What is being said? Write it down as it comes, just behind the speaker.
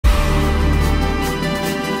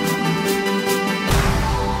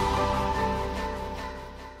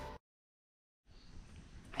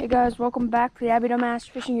Hey guys, welcome back to the Abby Dumbass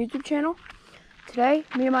Fishing YouTube channel. Today,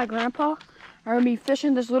 me and my grandpa are going to be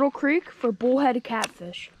fishing this little creek for bullhead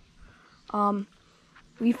catfish.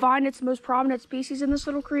 We find it's the most prominent species in this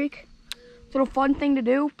little creek. It's a little fun thing to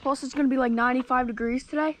do. Plus, it's going to be like 95 degrees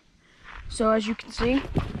today. So as you can see,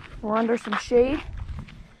 we're under some shade.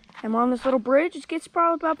 And we're on this little bridge. It gets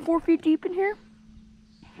probably about 4 feet deep in here.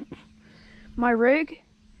 My rig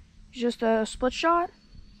is just a split shot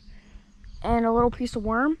and a little piece of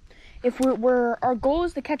worm. If our goal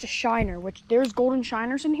is to catch a shiner, which there's golden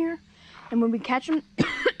shiners in here, and when we catch them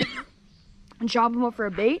and chop them up for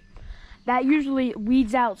a bait, that usually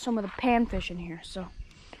weeds out some of the panfish in here. So I'm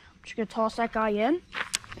just gonna toss that guy in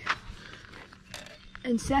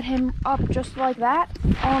and set him up just like that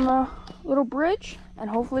on the little bridge, and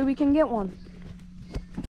hopefully we can get one.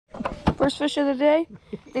 First fish of the day.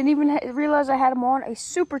 Didn't even realize I had him on a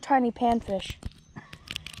super tiny panfish.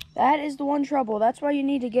 That is the one trouble. That's why you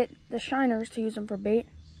need to get the shiners to use them for bait.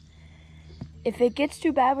 If it gets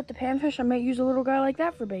too bad with the panfish, I might use a little guy like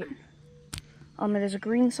that for bait. It is a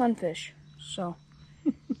green sunfish, so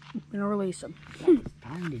I'm gonna release him.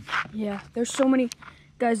 Yeah, there's so many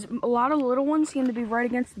guys. A lot of the little ones seem to be right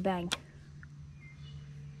against the bank.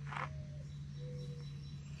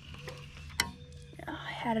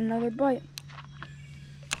 I had another bite.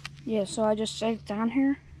 Yeah, so I just set it down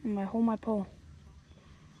here and I hold my pole.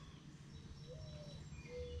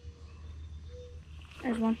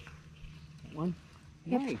 There's one. One?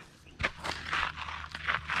 Yep. Nice.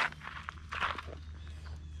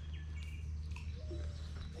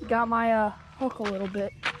 Got my hook a little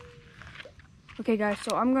bit. Okay guys,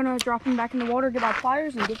 so I'm gonna drop him back in the water, get my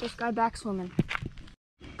pliers, and get this guy back swimming.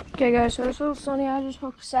 Okay guys, so this little Sunny Isles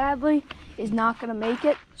hook sadly is not gonna make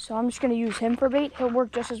it, so I'm just gonna use him for bait. He'll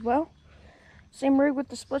work just as well. Same rig with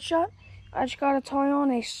the split shot. I just gotta tie on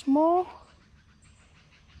a small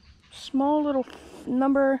little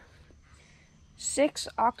number 6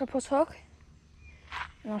 octopus hook,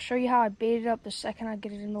 and I'll show you how I bait it up the second I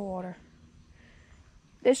get it in the water.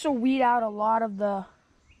 This will weed out a lot of the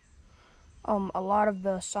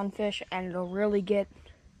sunfish, and it'll really get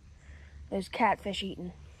those catfish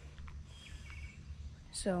eaten.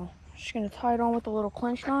 So I'm just gonna tie it on with a little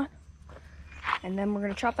clinch knot, and then we're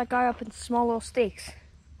gonna chop that guy up into small little steaks.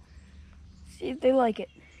 See if they like it.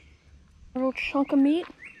 A little chunk of meat.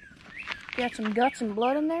 Got some guts and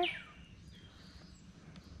blood in there.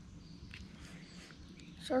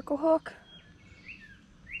 Circle hook.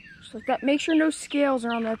 Just like that. Make sure no scales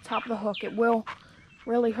are on the top of the hook. It will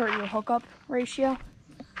really hurt your hookup ratio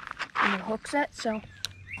and your hook set. So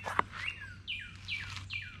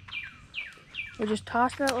we'll just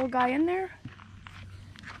toss that little guy in there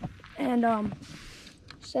and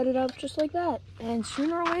set it up just like that. And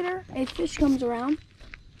sooner or later, a fish comes around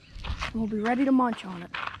and we'll be ready to munch on it.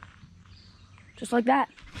 Just like that.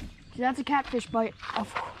 See, that's a catfish bite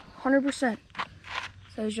of 100%.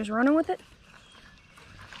 So he's just running with it.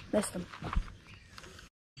 Missed him.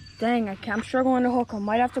 Dang, I'm struggling to hook him.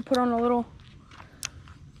 Might have to put on a little.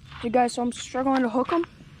 You guys, so I'm struggling to hook him.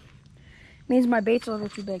 Means my bait's a little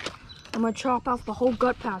too big. I'm gonna chop off the whole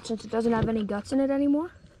gut pouch since it doesn't have any guts in it anymore.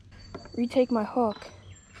 Retake my hook.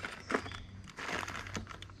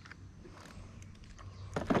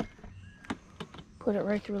 Put it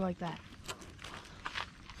right through like that.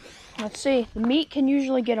 Let's see, the meat can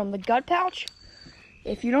usually get them. The gut pouch,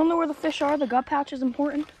 if you don't know where the fish are, the gut pouch is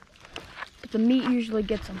important, but the meat usually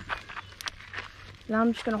gets them. Now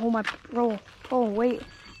I'm just gonna hold my pole and wait.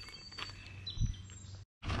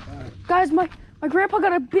 Guys, my grandpa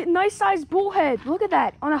got a nice sized bullhead. Look at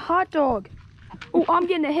that, on a hot dog. Oh, I'm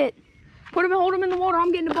getting a hit. Hold him in the water,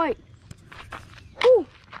 I'm getting a bite. Whew,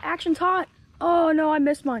 action's hot. Oh no, I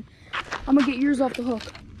missed mine. I'm gonna get yours off the hook.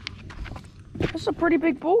 That's a pretty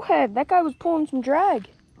big bullhead. That guy was pulling some drag.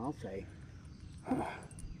 I'll say.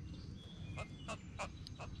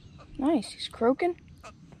 Nice, he's croaking.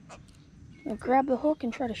 I'll grab the hook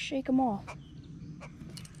and try to shake him off.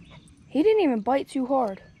 He didn't even bite too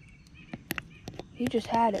hard. He just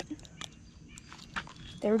had it.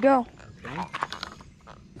 There we go.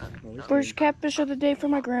 Okay. First catfish of the day for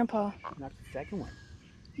my grandpa. Not the second one.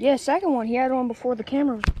 Yeah, second one. He had one before the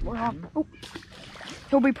camera was on. Oh.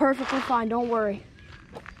 He'll be perfectly fine, don't worry.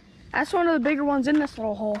 That's one of the bigger ones in this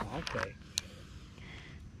little hole. Okay.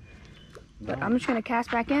 But I'm just gonna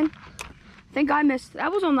cast back in. I think I missed.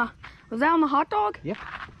 That was that on the hot dog? Yep.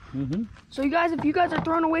 Mm-hmm. So you guys, if you guys are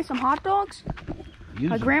throwing away some hot dogs,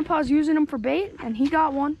 my grandpa's using them for bait, and he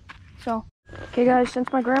got one. So, okay guys,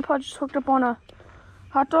 since my grandpa just hooked up on a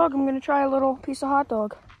hot dog, I'm gonna try a little piece of hot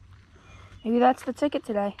dog. Maybe that's the ticket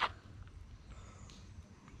today.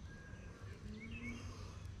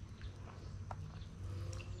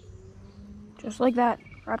 Just like that.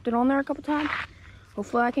 Wrapped it on there a couple times.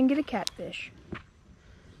 Hopefully I can get a catfish.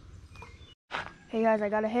 Hey guys, I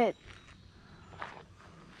got a hit.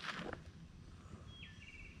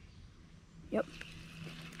 Yep.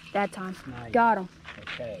 That time. Nice. Got him.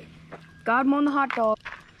 Okay. Got him on the hot dog.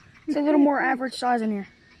 It's a little more average size in here.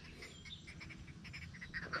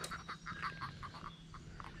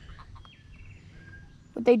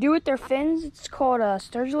 What they do with their fins, it's called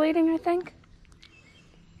sturgillating, I think.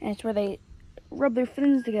 And it's where they rub their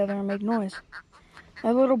fins together and make noise.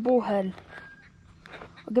 A little bullhead.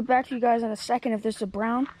 I'll get back to you guys in a second if this is a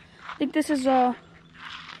brown. I think this is a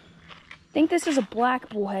black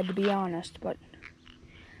bullhead, to be honest, but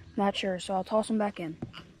I'm not sure, so I'll toss them back in.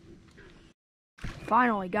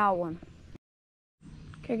 Finally got one.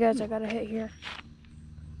 Okay guys, I got a hit here.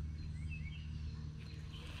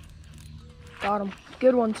 Got him.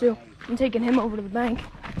 Good one too. I'm taking him over to the bank.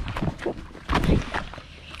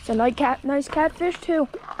 It's a nice catfish too.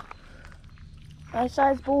 Nice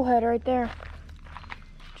sized bullhead right there.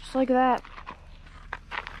 Just like that.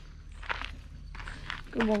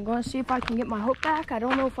 Good one. Gonna see if I can get my hook back. I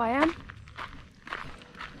don't know if I am.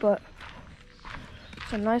 But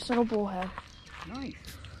it's a nice little bullhead. Nice.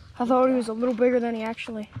 I thought he was a little bigger than he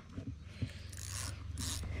actually.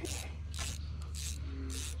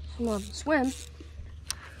 I'm gonna swim.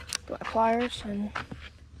 Put my pliers and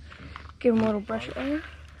give him a little brush of air.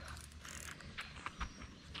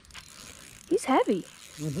 He's heavy.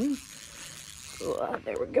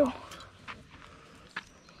 There we go.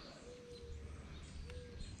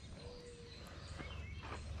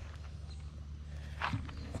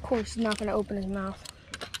 Of course, he's not gonna open his mouth.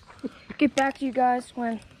 Get back to you guys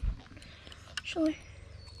when. Actually.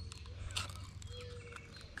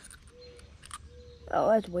 Oh,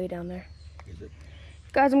 that's way down there. Is it?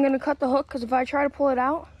 Guys, I'm gonna cut the hook because if I try to pull it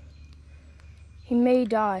out, he may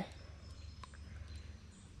die.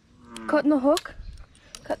 Cutting the hook,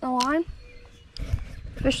 cutting the line.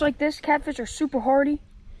 Fish like this, catfish are super hardy.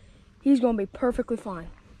 He's gonna be perfectly fine.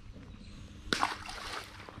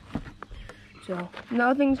 So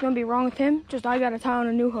nothing's gonna be wrong with him. Just I gotta tie on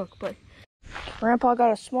a new hook. But Grandpa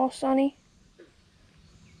got a small sunny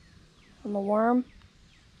on the worm.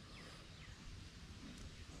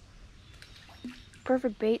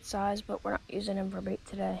 Perfect bait size, but we're not using him for bait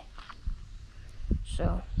today.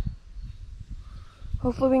 So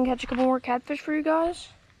hopefully we can catch a couple more catfish for you guys.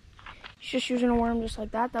 He's just using a worm just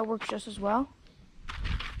like that. That works just as well.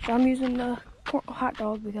 So I'm using the hot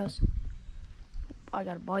dog because I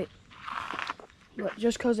got a bite. But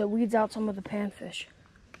just because it weeds out some of the panfish.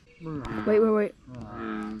 Wait.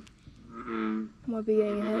 Might be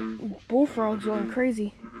getting hit. Bullfrog's going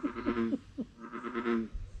crazy.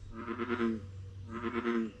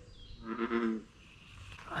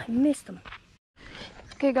 I missed them.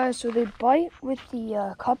 Okay guys, so they bite with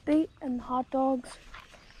the cut bait and the hot dogs.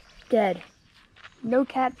 Dead. No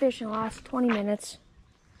catfish in the last 20 minutes.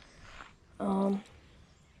 I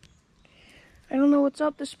don't know what's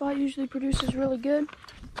up. This spot usually produces really good.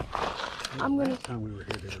 Last time we were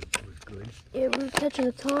here, it was good. Yeah, we were catching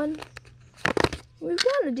a ton. We've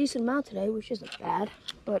gotten a decent amount today, which isn't bad.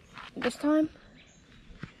 But this time,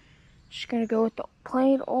 just gonna go with the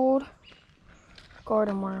plain old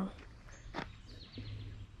garden worm.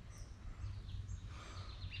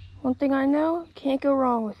 One thing I know, can't go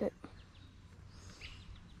wrong with it.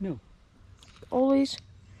 No. Always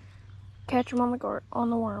catch them on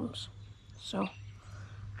the worms. So,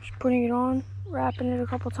 just putting it on, wrapping it a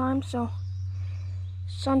couple times so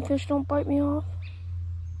sunfish don't bite me off.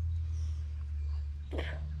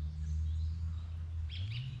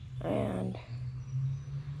 And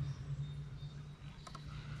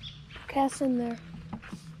cast in there.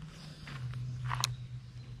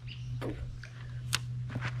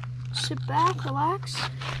 Sit back, relax.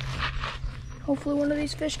 Hopefully one of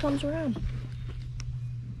these fish comes around.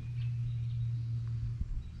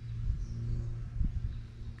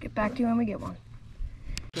 Get back to you when we get one.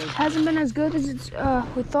 It hasn't been as good as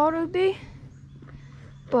we thought it would be,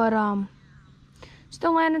 but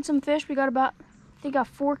still landing some fish. We got about, I think,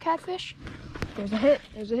 4 catfish. There's a hit.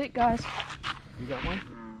 There's a hit, guys. You got one?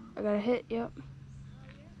 I got a hit. Yep.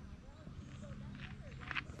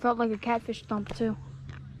 Felt like a catfish thump too.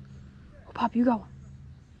 Oh, Pop, you got one.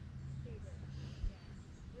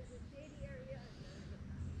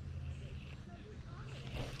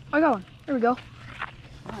 I got one. There we go.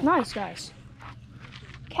 Nice, guys.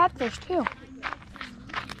 Catfish too.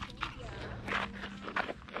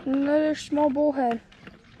 Another small bullhead.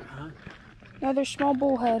 Another small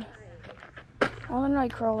bullhead on the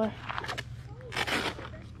night crawler.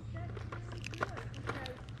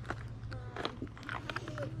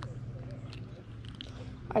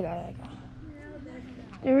 I got it.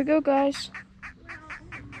 There we go, guys.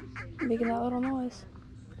 Making that little noise.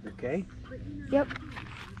 Okay. Yep.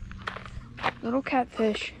 Little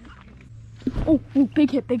catfish. Oh,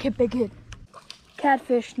 big hit, big hit, big hit.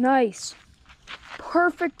 Catfish, nice.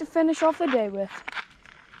 Perfect to finish off the day with.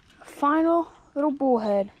 Final little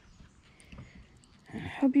bullhead.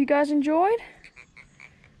 Hope you guys enjoyed.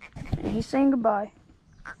 And he's saying goodbye.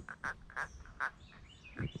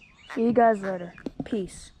 See you guys later.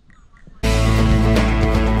 Peace.